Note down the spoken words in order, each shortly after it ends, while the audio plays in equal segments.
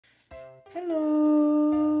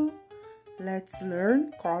Let's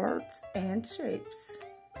learn colors and shapes.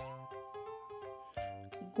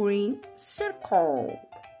 Green circle,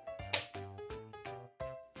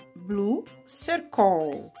 blue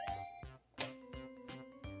circle,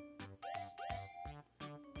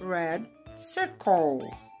 red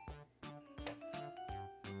circle,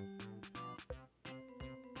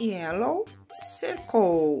 yellow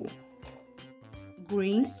circle,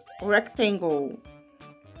 green rectangle,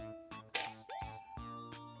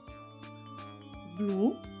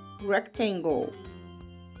 blue rectangle,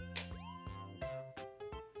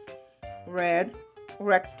 red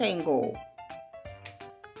rectangle,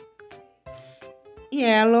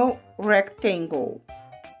 yellow rectangle,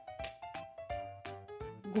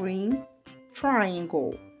 green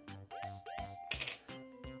triangle,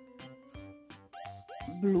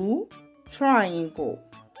 blue triangle,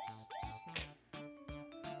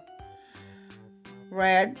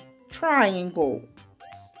 red triangle,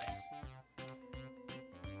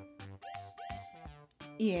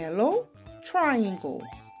 yellow triangle,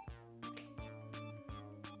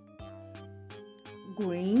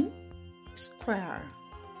 green square,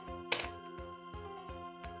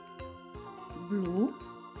 blue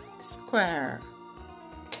square,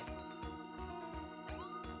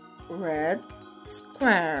 red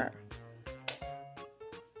square,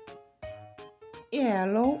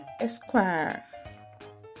 yellow square,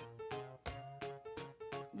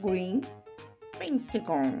 green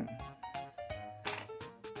pentagon,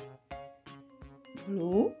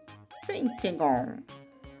 blue pentagon,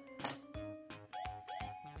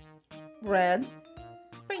 red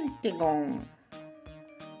pentagon,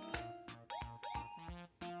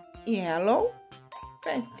 yellow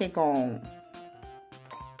pentagon.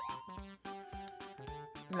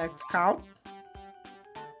 Let's count.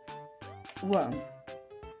 1,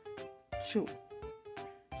 2,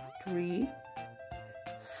 3,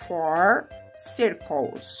 4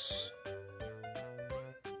 circles.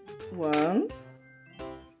 1,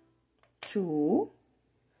 2,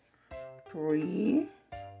 3,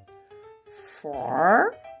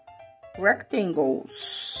 4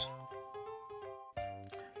 rectangles.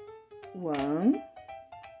 1,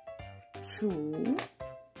 2,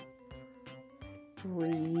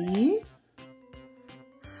 3,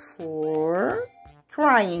 4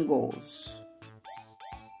 triangles.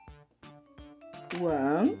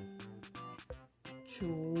 1,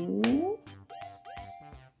 2,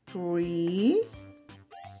 3,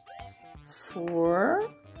 4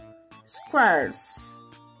 squares.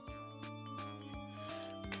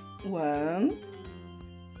 1,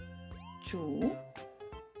 2,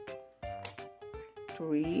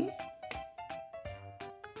 3,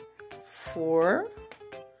 4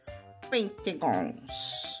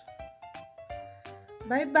 pentagons.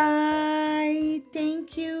 Bye bye.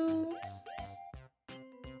 Thank you.